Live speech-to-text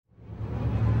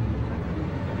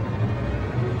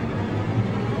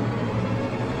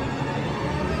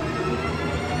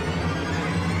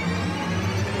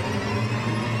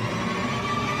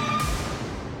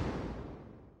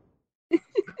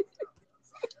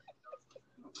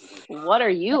What are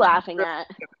you laughing at?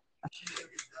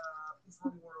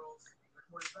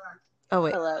 Oh,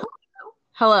 wait. Hello?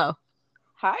 Hello.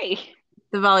 Hi.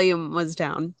 The volume was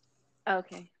down,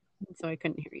 Okay. so I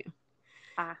couldn't hear you.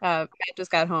 Ah. Matt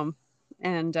just got home,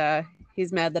 and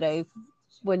he's mad that I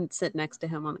wouldn't sit next to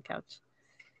him on the couch.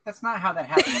 That's not how that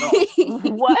happened at all.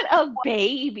 What a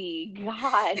baby.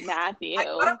 God, Matthew. I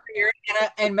got up here,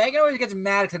 and Megan always gets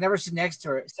mad because I never sit next to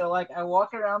her. So, like, I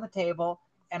walk around the table,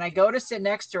 and I go to sit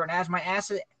next to her, and as my ass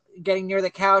is getting near the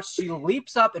couch, she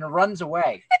leaps up and runs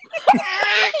away.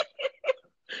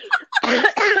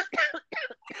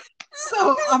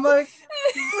 So I'm like,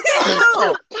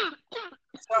 no.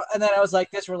 So, and then I was like,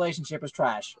 this relationship is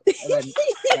trash. And then,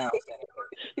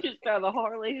 just throw the whole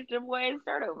relationship away and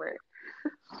start over.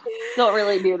 Don't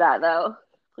really do that, though.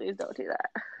 Please don't do that.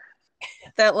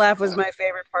 That laugh was my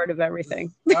favorite part of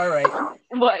everything. All right.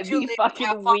 What, me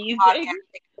fucking wheezing?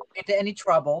 Into any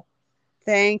trouble.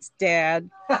 Thanks, Dad.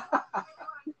 Can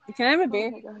I have a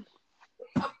beer? Oh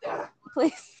my gosh.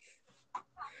 Please.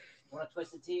 Want a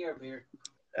twisted tea or a beer?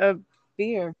 A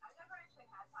beer.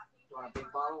 You want a big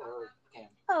bottle or a can?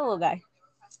 Oh, little guy.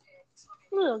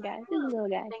 Little guy. Just a little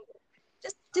guy.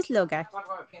 Just little guy. Talk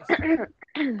about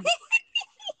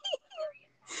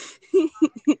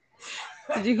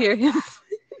Did you hear him?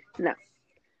 No.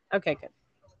 Okay, good.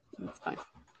 That's fine.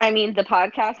 I mean, the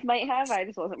podcast might have. I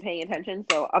just wasn't paying attention,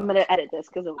 so I'm going to edit this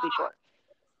because it'll be short.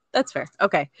 That's fair.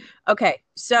 Okay.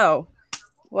 So,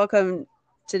 welcome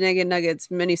to Naked Nuggets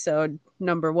minisode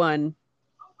number 1,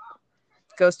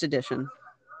 Ghost Edition.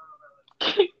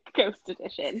 Ghost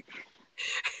Edition.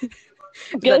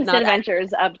 Ghost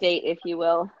Adventures update, if you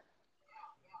will.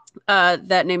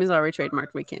 That name is already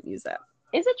trademarked. We can't use that.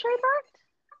 Is it trademarked?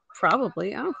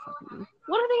 Probably. I don't fucking know.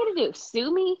 What are they going to do?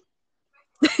 Sue me?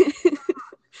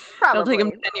 It'll take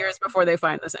them 10 years before they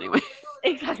find this anyway.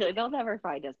 Exactly. They'll never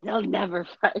find us. They'll never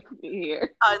find me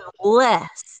here.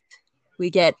 Unless we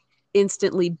get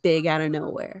instantly big out of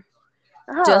nowhere.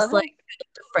 Oh, just like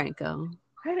Franco.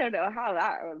 I don't know how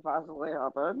that would possibly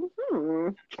happen.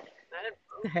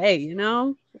 Hey, you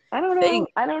know? I don't know.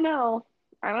 I don't know,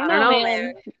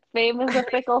 man. Fame is a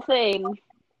fickle thing.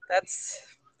 That's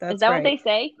Is that right. what they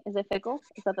say? Is it fickle?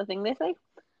 Is that the thing they say?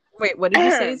 Wait, what did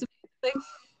you say is a fickle thing?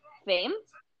 Fame?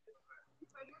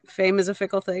 Fame is a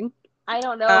fickle thing? I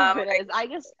don't know if it is. I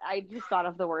just thought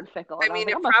of the word fickle. I mean,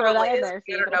 it probably is. I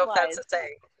don't know if that's a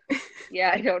thing.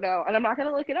 Yeah, I don't know. And I'm not going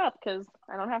to look it up because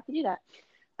I don't have to do that.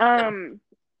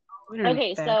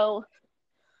 Okay, so,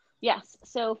 yes.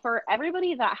 So, for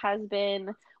everybody that has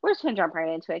been... We're just going to jump right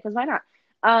into it because why not?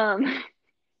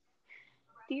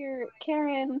 Dear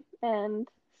Karen and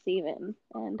Steven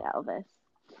and Elvis.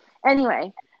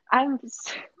 Anyway, I'm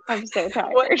so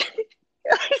tired.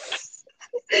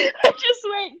 I just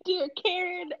went, dear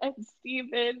Karen and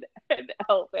Steven and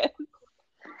Elvis.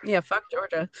 Yeah, fuck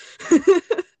Georgia.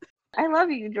 I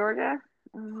love you, Georgia.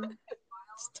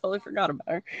 Just totally forgot about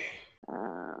her.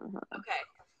 Okay.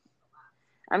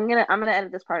 I'm gonna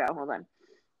edit this part out. Hold on.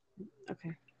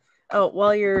 Okay. Oh,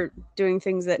 while you're doing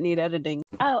things that need editing.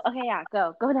 Oh, okay, yeah.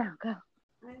 Go now. Go.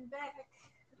 I'm back.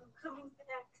 I'm coming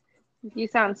back. You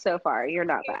sound so far. You're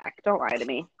not back. Don't lie to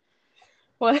me.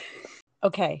 What?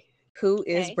 Okay. Who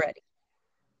is ready?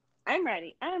 I'm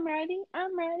ready. I'm gonna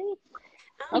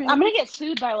get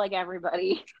sued by like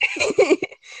everybody.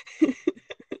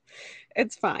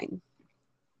 It's fine.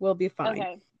 We'll be fine.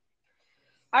 Okay.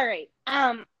 All right.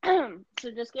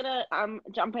 So just gonna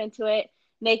jump into it.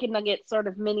 Naked Nugget sort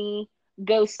of mini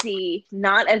ghosty,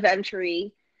 not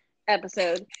adventure-y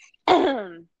episode.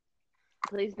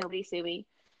 Please nobody sue me.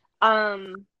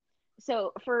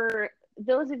 So for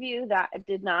those of you that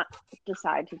did not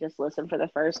decide to just listen for the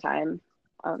first time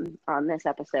on this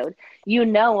episode, you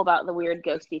know about the weird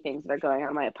ghosty things that are going on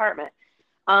in my apartment.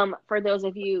 For those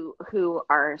of you who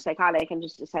are psychotic and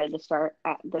just decided to start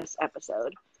at this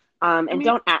episode,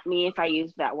 don't at me if I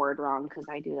use that word wrong because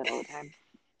I do that all the time.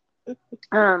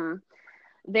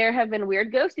 There have been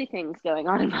weird ghosty things going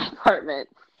on in my apartment.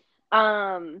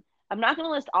 I'm not going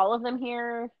to list all of them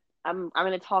here. I'm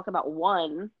going to talk about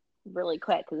one really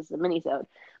quick because it's a mini-sode.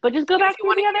 But just go back to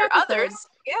the other episodes.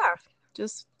 Yeah,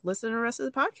 just listen to the rest of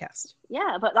the podcast.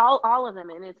 Yeah, but all of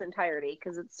them in its entirety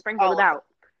because it's sprinkled about.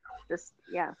 Just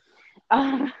yeah.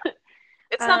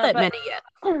 It's not that many yet,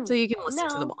 so you can listen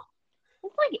to them all.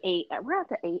 It's like 8. We're at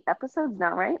the 8 episodes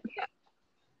now, right?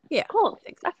 Yeah. Cool.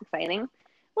 That's exciting.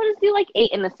 We'll just do like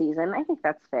 8 in the season. I think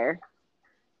that's fair.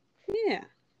 Yeah.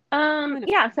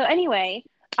 Yeah. So anyway,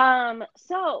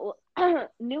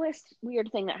 newest weird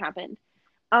thing that happened.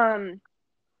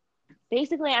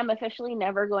 Basically, I'm officially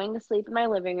never going to sleep in my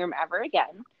living room ever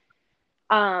again.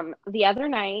 The other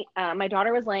night, my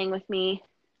daughter was laying with me.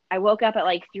 I woke up at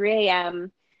like 3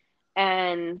 a.m.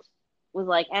 and was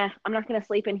like, I'm not going to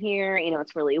sleep in here. You know,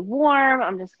 it's really warm.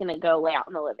 I'm just going to go lay out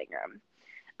in the living room.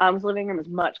 The living room is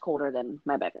much colder than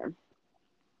my bedroom.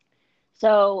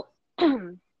 So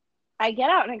I get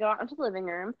out and I go out into the living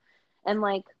room, and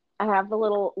like I have the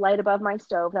little light above my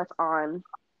stove that's on.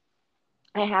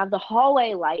 I have the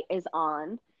hallway light is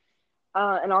on,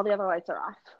 and all the other lights are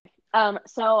off.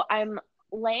 So I'm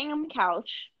laying on the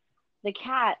couch. The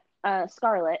cat,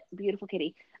 Scarlet, beautiful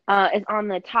kitty, is on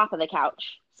the top of the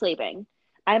couch sleeping.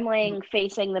 I'm laying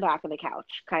facing the back of the couch,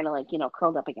 kind of like, you know,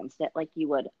 curled up against it, like you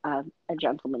would a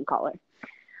gentleman caller.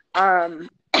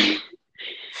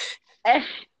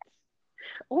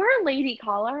 Or a lady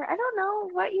caller. I don't know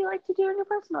what you like to do in your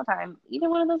personal time. Either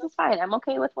one of those is fine. I'm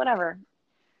okay with whatever.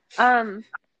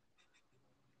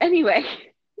 Anyway,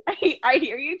 I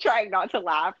hear you trying not to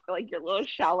laugh for like your little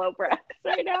shallow breaths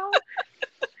right now.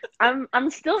 I'm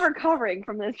still recovering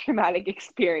from this traumatic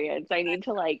experience. I need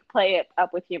to like play it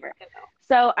up with humor.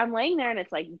 So I'm laying there and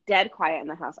it's like dead quiet in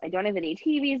the house. I don't have any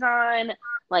TVs on.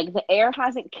 Like the air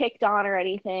hasn't kicked on or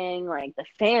anything. Like the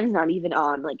fan's not even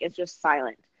on. Like it's just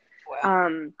silent.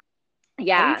 Wow.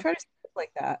 Yeah. How do you try to sleep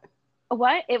like that?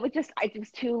 What? I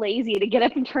was too lazy to get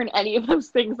up and turn any of those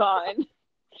things on.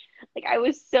 Like I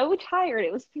was so tired.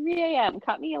 It was 3 a.m.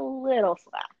 Cut me a little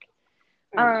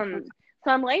slack. So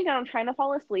I'm laying down trying to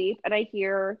fall asleep, and I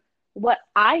hear what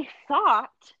I thought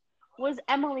was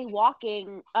Emily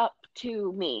walking up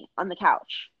to me on the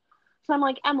couch. So I'm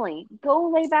like, Emily, go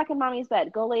lay back in mommy's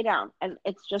bed. Go lay down. And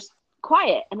it's just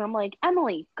quiet. And I'm like,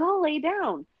 Emily, go lay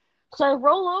down. So I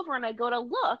roll over and I go to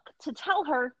look to tell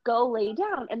her, go lay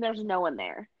down. And there's no one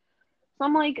there. So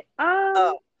I'm like,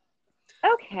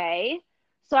 okay.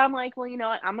 So I'm like, well, you know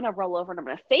what? I'm going to roll over and I'm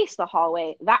going to face the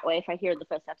hallway. That way, if I hear the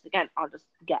footsteps again, I'll just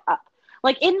get up.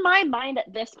 Like in my mind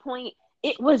at this point,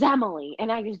 it was Emily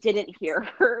and I just didn't hear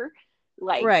her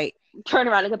like turn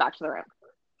around and go back to the room.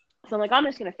 So I'm like, I'm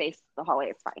just going to face the hallway.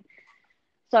 It's fine.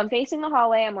 So I'm facing the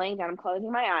hallway. I'm laying down. I'm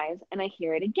closing my eyes and I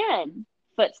hear it again.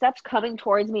 Footsteps coming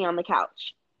towards me on the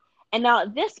couch. And now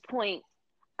at this point,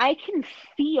 I can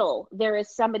feel there is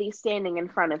somebody standing in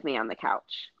front of me on the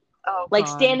couch. Oh, like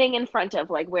God. Standing in front of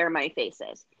like where my face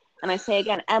is. And I say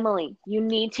again, Emily, you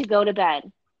need to go to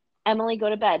bed. Emily, go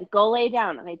to bed. Go lay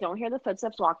down. And I don't hear the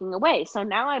footsteps walking away. So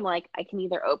now I'm like, I can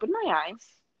either open my eyes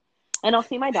and I'll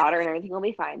see my daughter and everything will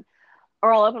be fine.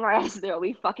 Or I'll open my eyes and there will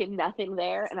be fucking nothing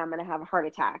there and I'm going to have a heart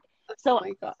attack. So oh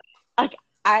my God. Like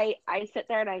I sit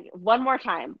there and one more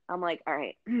time, I'm like, all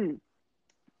right,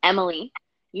 Emily,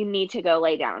 you need to go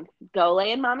lay down. Go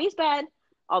lay in mommy's bed.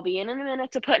 I'll be in a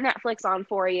minute to put Netflix on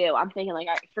for you. I'm thinking like,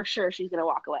 all right, for sure she's going to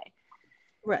walk away.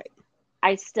 Right.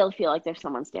 I still feel like there's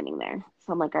someone standing there.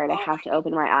 So I'm like, all right, I have to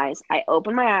open my eyes. I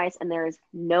open my eyes and there is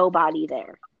nobody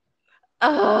there.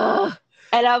 And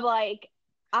I'm like,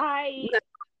 I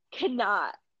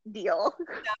cannot deal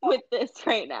with this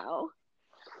right now.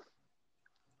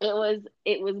 It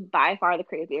was by far the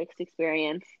craziest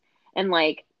experience. And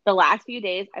like the last few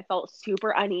days, I felt super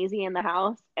uneasy in the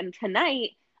house. And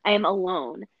tonight, I am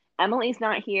alone. Emily's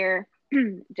not here.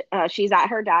 She's at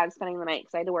her dad's spending the night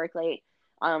because I had to work late.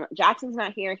 Jackson's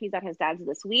not here. He's at his dad's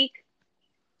this week,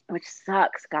 which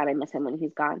sucks. God, I miss him when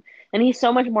he's gone. And he's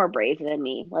so much more brave than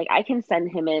me. Like I can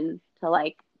send him in to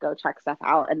like go check stuff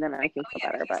out, and then I can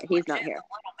feel better. But he's not here. The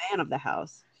little man of the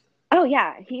house. Oh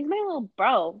yeah, he's my little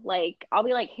bro. Like I'll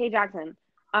be like, hey Jackson,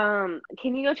 can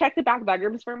you go check the back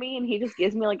bedrooms for me? And he just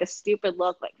gives me like a stupid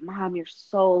look, like, Mom, you're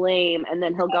so lame. And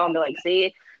then he'll go and be like,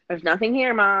 see, there's nothing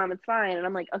here, Mom. It's fine. And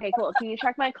I'm like, okay, cool. Can you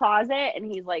check my closet? And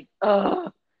he's like,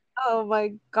 ugh. Oh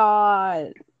my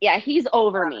God. Yeah, he's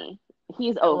over me.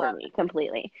 He's over me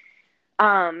completely.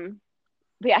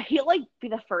 But yeah, he'll like be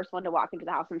the first one to walk into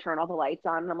the house and turn all the lights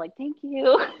on. And I'm like, thank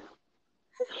you.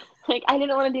 Like, I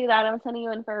didn't want to do that. I'm sending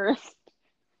you in first.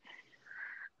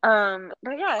 But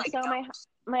yeah, so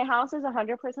my house is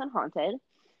 100% haunted.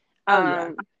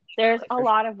 There's a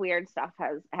lot of weird stuff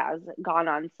has gone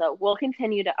on. So we'll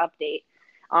continue to update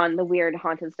on the weird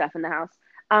haunted stuff in the house.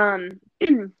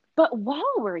 But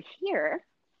while we're here,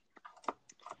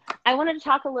 I wanted to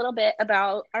talk a little bit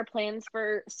about our plans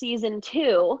for season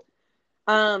 2.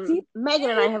 Megan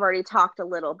and I have already talked a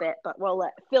little bit, but we'll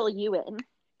fill you in,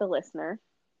 the listener.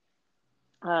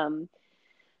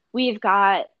 We've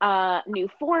got a new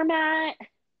format,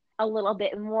 a little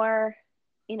bit more,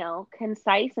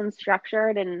 concise and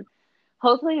structured, and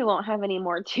hopefully we won't have any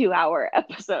more 2-hour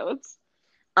episodes.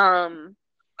 But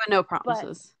no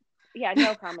promises. Yeah,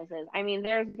 no promises. I mean,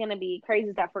 there's going to be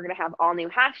crazy stuff. We're going to have all new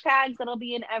hashtags that'll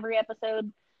be in every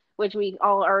episode, which we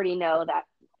all already know that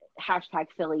hashtag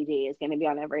Philly D is going to be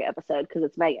on every episode because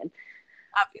it's Megan.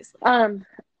 Obviously.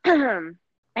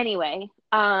 Anyway,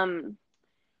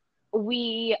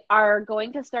 we are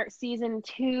going to start season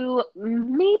 2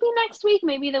 maybe next week,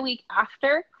 maybe the week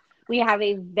after. We have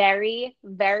a very,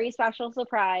 very special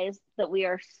surprise that we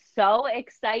are so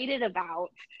excited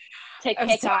about to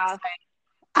kick off.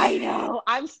 I know.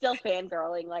 I'm still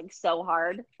fangirling like so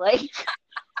hard. Like,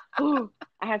 ooh,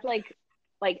 I have to like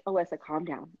Alyssa, calm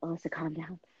down. Alyssa, calm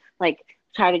down. Like,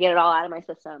 try to get it all out of my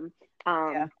system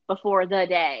before the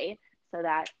day so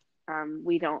that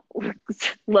we don't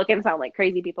look and sound like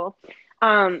crazy people.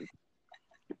 But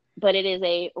it is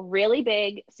a really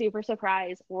big, super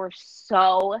surprise. We're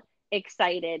so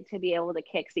excited to be able to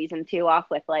kick season 2 off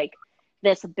with like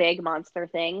this big monster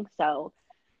thing. So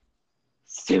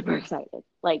super excited.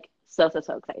 Like so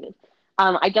excited.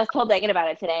 I just told Megan about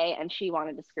it today and she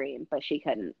wanted to scream, but she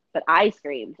couldn't. But I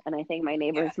screamed, and I think my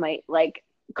neighbors might like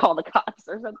call the cops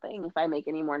or something if I make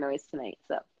any more noise tonight.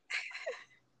 So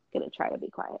gonna try to be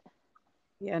quiet.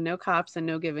 Yeah, no cops and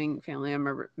no giving family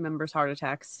members heart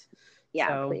attacks. Yeah,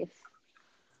 so please.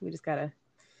 We just gotta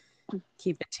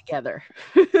keep it together.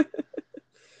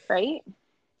 Right?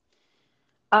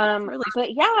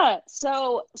 But yeah,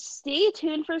 so stay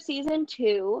tuned for season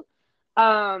 2.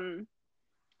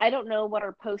 I don't know what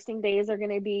our posting days are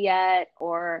going to be yet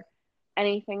or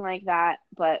anything like that,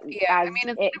 but as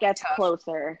it gets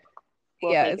closer,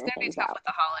 we'll figure it's going to be tough out with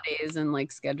the holidays and like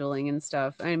scheduling and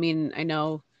stuff. I mean, I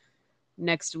know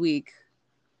next week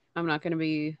I'm not going to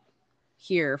be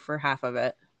here for half of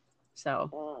it,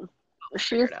 so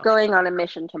she's going on a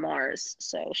mission to Mars,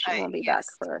 so she won't be back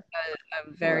for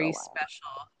a very special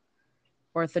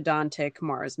orthodontic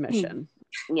Mars mission.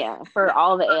 Yeah, for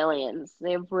all the aliens.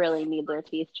 They really need their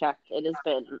teeth checked. It has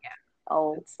been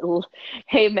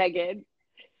hey Megan.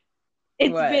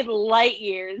 It's been light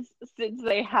years since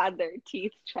they had their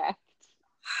teeth checked.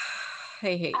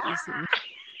 I hate you so much.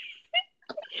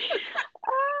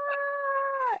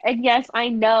 And yes, I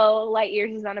know light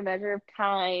years is not a measure of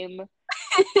time.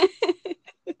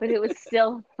 But it was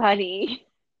still funny.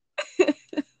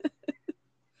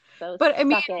 So but I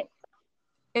mean,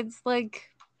 it's like,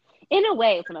 in a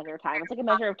way, it's a measure of time. It's like a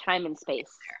measure of time and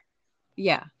space.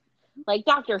 Yeah. Like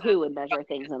Doctor Who would measure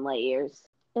things in light years.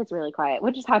 It's really quiet.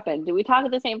 What just happened? Did we talk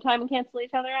at the same time and cancel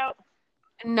each other out?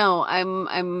 No,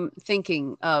 I'm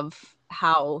thinking of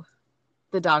how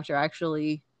the doctor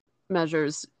actually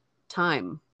measures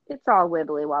time. It's all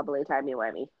wibbly wobbly,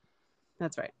 timey-wimey.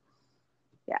 That's right.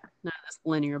 Yeah. None of this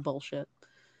linear bullshit.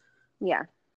 Yeah.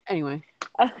 Anyway.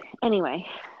 Anyway.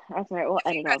 That's right. We'll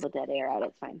edit all the dead air out.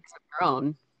 It's fine. Our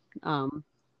own.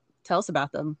 Tell us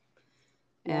about them.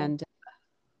 Yeah. And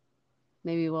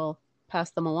maybe we'll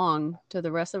pass them along to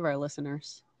the rest of our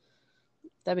listeners.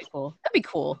 That'd be cool. That'd be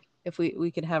cool if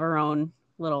we could have our own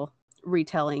little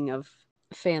retelling of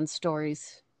fan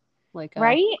stories like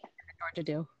right? Georgia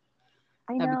do.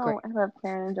 I know. I love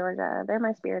Karen and Georgia. They're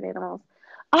my spirit animals.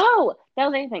 Oh, that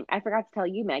was anything. I forgot to tell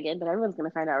you, Megan, but everyone's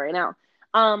gonna find out right now.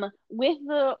 With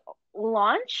the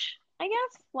launch,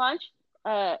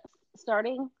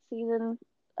 starting season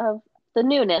of the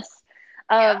newness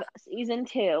of season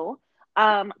 2.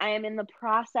 I am in the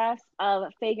process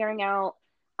of figuring out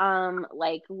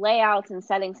like layouts and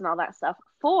settings and all that stuff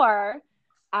for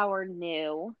our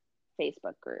new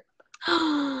Facebook group.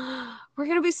 We're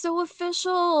gonna be so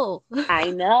official.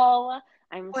 I know.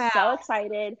 I'm so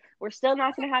excited. We're still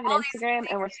not going to have an Instagram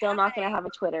and we're still not going to have a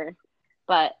Twitter,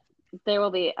 but there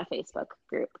will be a Facebook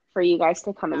group for you guys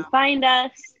to come and find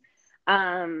us.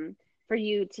 For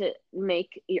you to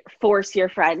force your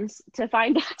friends to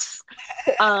find us.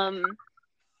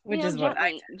 Which is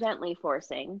gently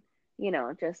forcing,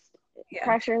 just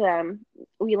pressure them.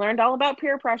 We learned all about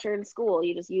peer pressure in school.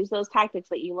 You just use those tactics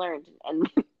that you learned and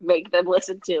make them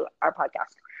listen to our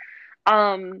podcast.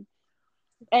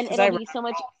 And it'll be so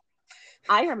much.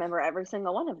 I remember every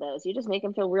single one of those. You just make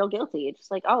them feel real guilty. It's just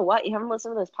like, oh, what? You haven't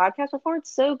listened to this podcast before? It's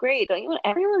so great. Don't you?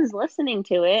 Everyone's listening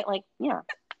to it. Like, yeah.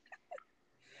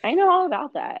 I know all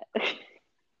about that.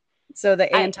 So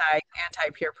the anti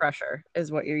peer pressure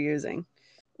is what you're using.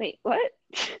 Wait, what?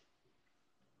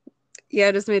 Yeah,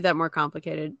 I just made that more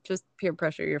complicated. Just peer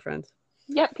pressure your friends.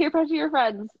 Yep, peer pressure your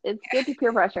friends. It's good to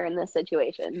peer pressure in this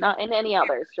situation, not in any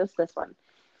others, just this one.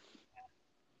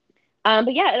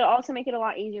 But yeah, it'll also make it a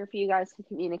lot easier for you guys to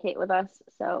communicate with us.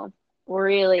 So we're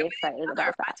really excited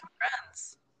about that.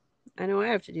 Friends. I know I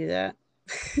have to do that.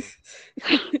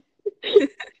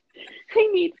 I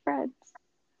need friends.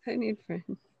 And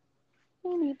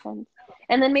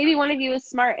then maybe one of you is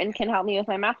smart and can help me with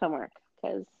my math homework,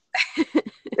 because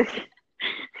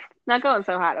not going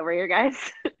so hot over here, guys.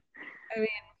 I mean,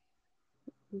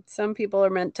 Some people are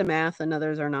meant to math and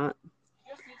others are not.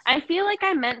 I feel like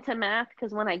I'm meant to math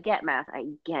because when I get math, I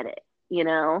get it, you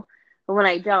know? But when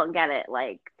I don't get it,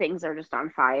 like things are just on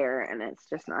fire and it's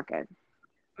just not good.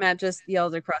 Matt just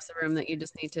yelled across the room that you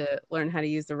just need to learn how to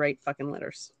use the right fucking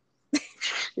letters.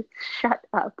 Shut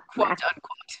up, Quote Matt.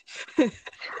 unquote.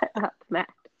 Shut up, Matt.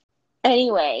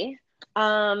 Anyway,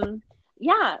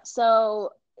 yeah,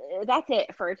 so that's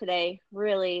it for today,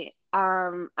 really.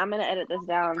 I'm gonna edit this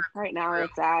down. Right now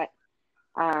it's at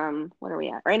what are we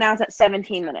at? Right now it's at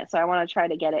 17 minutes, so I want to try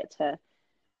to get it to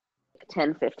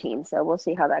 10:15. So we'll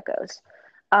see how that goes.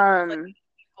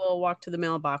 We'll walk to the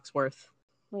mailbox worth.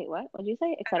 Wait, what? What'd you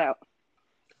say? It cut out.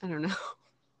 I don't know.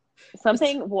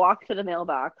 Something walk to the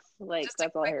mailbox. Like Just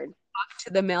that's all I heard. Walk to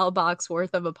the mailbox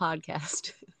worth of a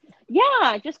podcast.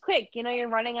 Yeah, just quick. You know, you're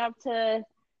running up to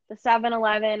the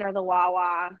 7-Eleven or the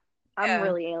Wawa. I'm Yeah.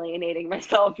 really alienating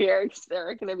myself here because there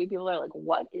are going to be people that are like,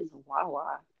 what is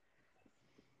Wawa?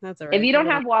 That's all right. If you don't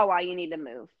have Wawa, you need to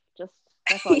move. Just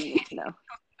that's all you need to know.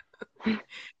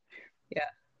 Yeah.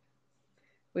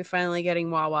 We're finally getting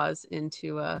Wawas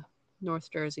into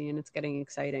North Jersey and it's getting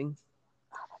exciting.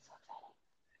 Oh, that's so exciting.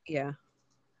 Yeah.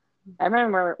 I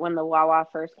remember when the Wawa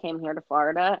first came here to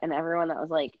Florida and everyone that was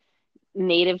like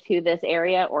native to this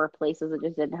area or places that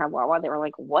just didn't have Wawa, they were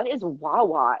like, what is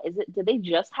Wawa? Did they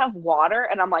just have water?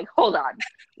 And I'm like, hold on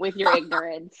with your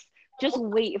ignorance. Just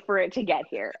wait for it to get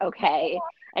here, okay?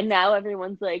 And now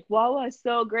everyone's like, Wawa is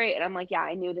so great. And I'm like, yeah,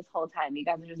 I knew this whole time. You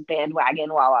guys are just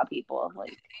bandwagon Wawa people.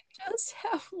 Like, Just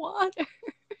have water.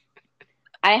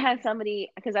 I had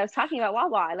somebody, because I was talking about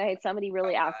Wawa, and I had somebody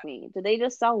really ask me, do they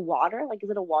just sell water? Like, is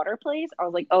it a water place? I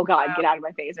was like, oh God, get out of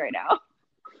my face right now.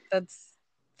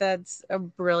 That's a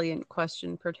brilliant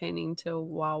question pertaining to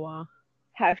Wawa.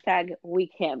 Hashtag we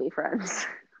can't be friends.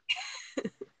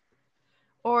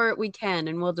 Or we can,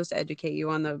 and we'll just educate you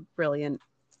on the brilliance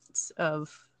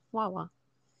of Wawa.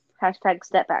 Hashtag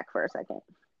step back for a second.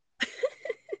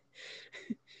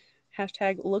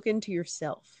 Hashtag look into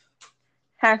yourself.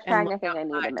 Hashtag I think I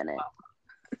need a minute.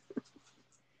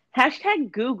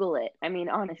 Hashtag Google it. I mean,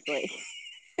 honestly.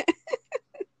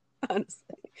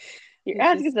 Honestly. You're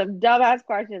asking some dumbass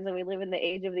questions and we live in the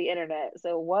age of the internet.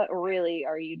 So what really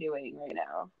are you doing right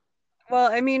now?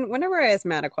 Well, I mean, whenever I ask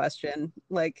Matt a question,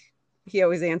 like he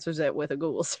always answers it with a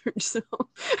Google search. So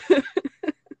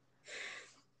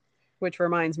which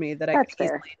reminds me that I That's can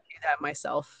fair. easily do that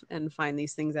myself and find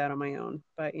these things out on my own.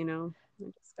 But you know,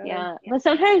 yeah. But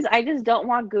sometimes I just don't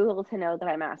want Google to know that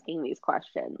I'm asking these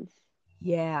questions.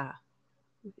 Yeah.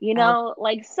 You know,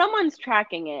 like someone's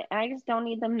tracking it and I just don't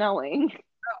need them knowing.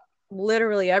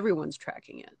 Literally everyone's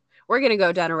tracking it. We're going to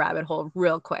go down a rabbit hole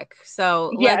real quick.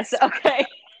 So yes, okay.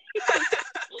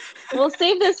 We'll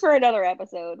save this for another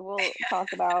episode. We'll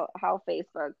talk about how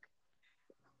Facebook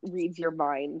reads your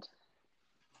mind.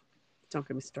 Don't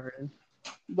get me started.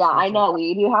 Yeah, I know,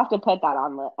 Weed. You have to put that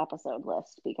on the episode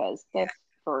list because that's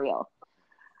for real.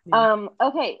 Yeah.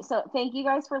 Okay, so thank you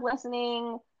guys for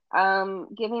listening.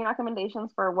 Give me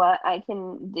recommendations for what I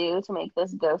can do to make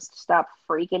this ghost stop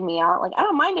freaking me out. Like, I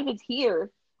don't mind if it's here.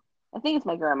 I think it's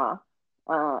my grandma.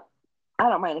 I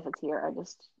don't mind if it's here.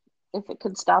 If it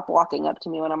could stop walking up to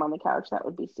me when I'm on the couch, that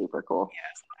would be super cool. Yeah,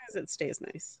 as long as it stays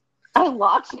nice. I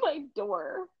locked my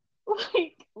door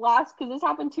because this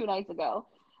happened 2 nights ago.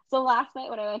 So last night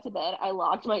when I went to bed, I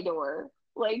locked my door.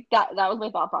 Like that was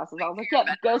my thought process. I was like,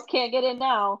 yeah, ghost can't get in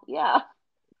now. Yeah.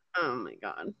 Oh my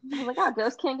God. I was like, oh,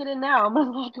 ghost can't get in now. I'm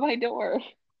gonna lock my door.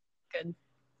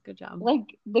 Good job.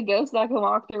 Like the ghost that can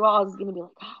walk through walls is gonna be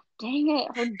like, oh, dang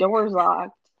it, her door's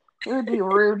locked. It would be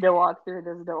rude to walk through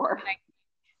this door.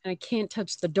 And I can't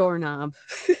touch the doorknob.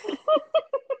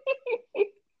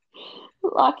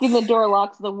 Locking the door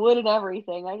locks the wood and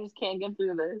everything. I just can't get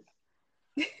through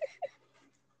this.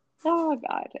 Oh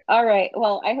God. All right.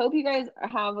 Well, I hope you guys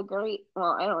have a great,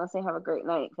 well, I don't want to say have a great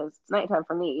night because it's nighttime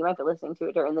for me. You might be listening to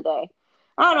it during the day.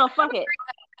 I don't know. Fuck it.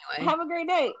 Anyway. Have a great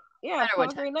night. Yeah. Have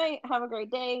a great night. Have a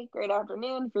great day. Great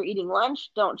afternoon. If you're eating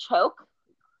lunch, don't choke.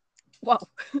 Whoa.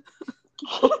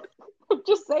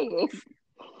 Just saying.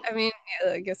 I mean,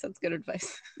 yeah, I guess that's good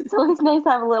advice. So it's nice to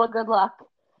have a little good luck.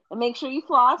 And make sure you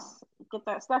floss. Get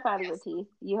that stuff out of your teeth.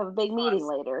 You have a big meeting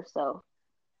later, so.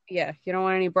 Yeah, you don't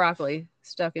want any broccoli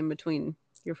stuck in between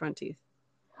your front teeth.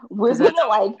 We're gonna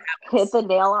like hit the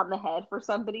nail on the head for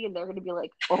somebody, and they're gonna be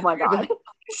like, "Oh my God,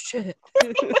 shit!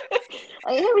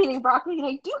 I am eating broccoli, and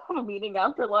I do have a meeting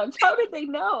after lunch. How did they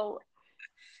know?"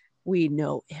 We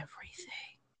know everything.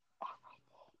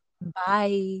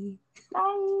 Bye.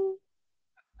 Bye.